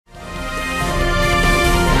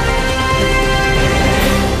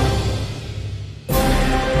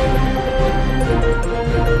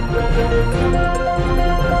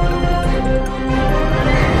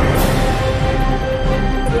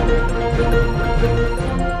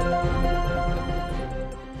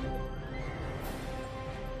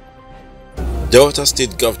Delta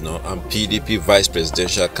State Governor and PDP Vice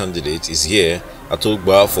Presidential candidate is here at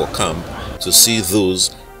Okowa for camp to see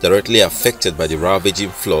those directly affected by the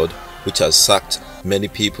ravaging flood which has sacked many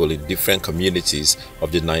people in different communities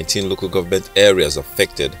of the 19 local government areas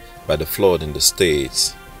affected by the flood in the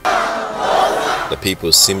state. The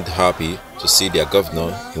people seemed happy to see their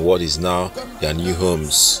governor in what is now their new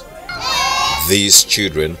homes. These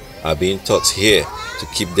children are being taught here to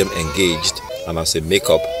keep them engaged and as a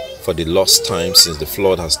make-up for the lost time since the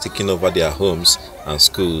flood has taken over their homes and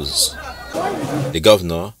schools. The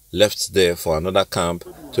governor left there for another camp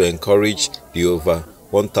to encourage the over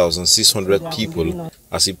 1,600 people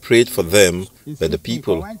as he prayed for them, but the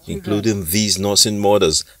people, including these nursing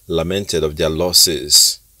mothers, lamented of their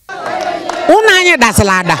losses.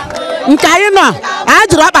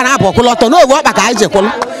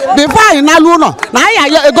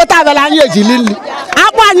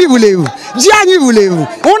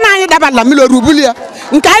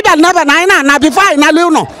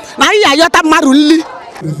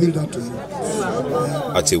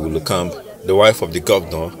 At Ewulu camp, the wife of the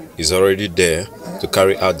governor is already there to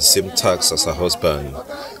carry out the same tasks as her husband.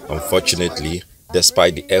 Unfortunately,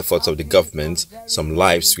 despite the efforts of the government, some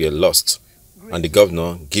lives were lost, and the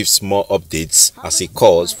governor gives more updates as he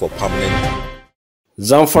calls for permanent.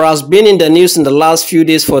 Zamfara has been in the news in the last few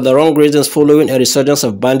days for the wrong reasons following a resurgence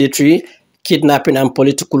of banditry, kidnapping and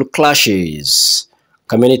political clashes.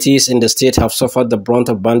 Communities in the state have suffered the brunt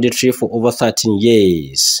of banditry for over 13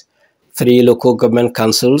 years. 3 local government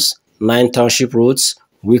councils, 9 township roads,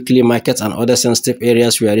 weekly markets and other sensitive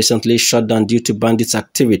areas were recently shut down due to bandits'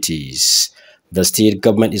 activities. The state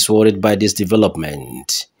government is worried by this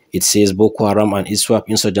development. It says Boko Haram and ISWAP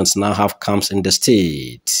insurgents now have camps in the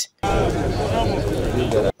state.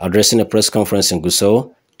 Addressing a press conference in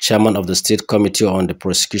Gusau, Chairman of the State Committee on the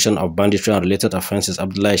Prosecution of Banditry and Related Offences,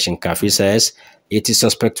 Abdullahi Shinkafi, says 80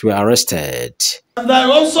 suspects were arrested. And there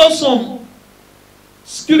are also some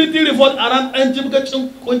security report around Njimga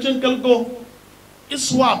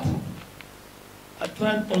ISWAP are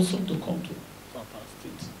trying also to come to our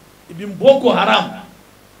state. Even Boko Haram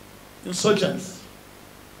insurgents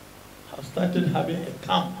have started having a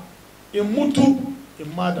camp in Mutu,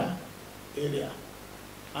 in Mada area.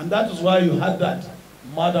 And that is why you had that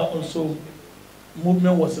Mada also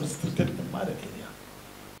movement was restricted in Mada area.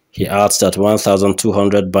 He adds that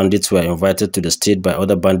 1,200 bandits were invited to the state by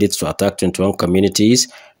other bandits to attack 21 communities,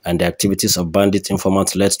 and the activities of bandit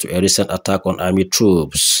informants led to a recent attack on army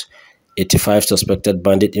troops. 85 suspected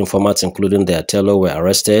bandit informants, including their teller, were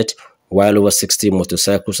arrested, while over 60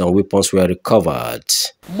 motorcycles and weapons were recovered.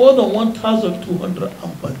 More than 1,200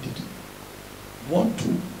 armed bandits want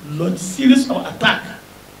to launch series of attacks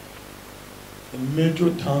in major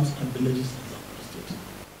towns and villages in the state.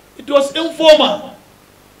 It was informer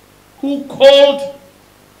who called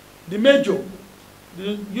the major,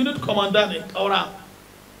 the unit commander in Kaura,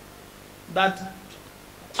 that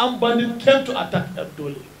armed bandits came to attack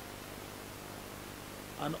Abdoli.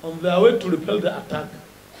 And on their way to repel the attack,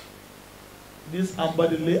 this armed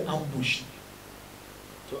bandit lay ambush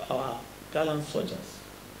to our gallant soldiers.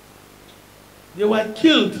 They were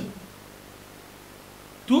killed.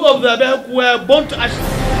 2 of them were burnt to ashes.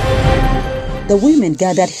 The women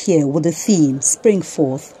gathered here with the theme Spring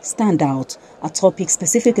Forth, Stand Out, a topic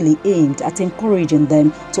specifically aimed at encouraging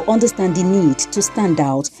them to understand the need to stand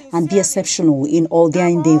out and be exceptional in all their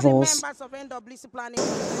endeavors.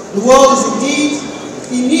 The world is indeed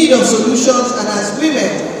in need of solutions, and as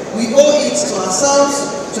women, we owe it to ourselves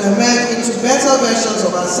to emerge into better versions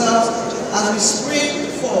of ourselves as we spring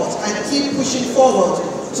forth and keep pushing forward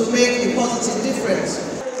to make a positive difference.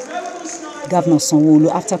 Governor Sanwo-Olu,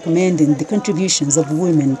 after commending the contributions of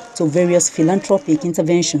women to various philanthropic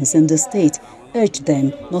interventions in the state, urged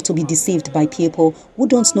them not to be deceived by people who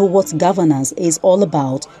don't know what governance is all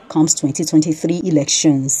about comes 2023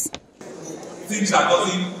 elections. Things that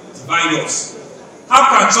doesn't divide us.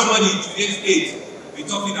 How can somebody in today's age be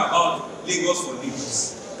talking about Lagos for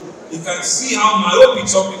Lagos? You can see how myopic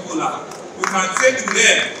some people are. We can say to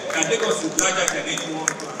them that Lagos is larger than anyone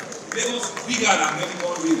plan. Lagos is bigger than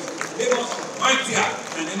anyone will. Lagos is mightier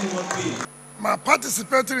than anyone will. My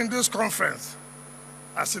participating in this conference,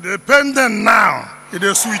 as it dependent now, it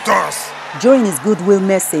is with us. During his goodwill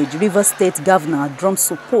message, River State Governor drummed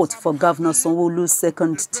support for Governor Sanwo-Olu's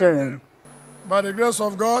second term. By the grace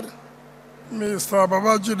of God, Mr.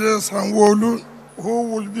 Babajide Sanwo-Olu, who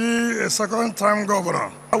will be a second-time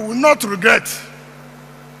governor, I will not regret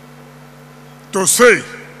to say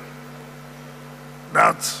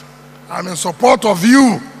that I'm in support of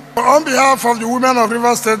you. On behalf of the women of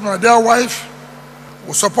River State, my dear wife,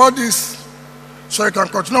 we support this so you can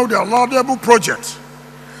continue with the laudable project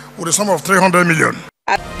with a sum of 300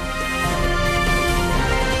 million.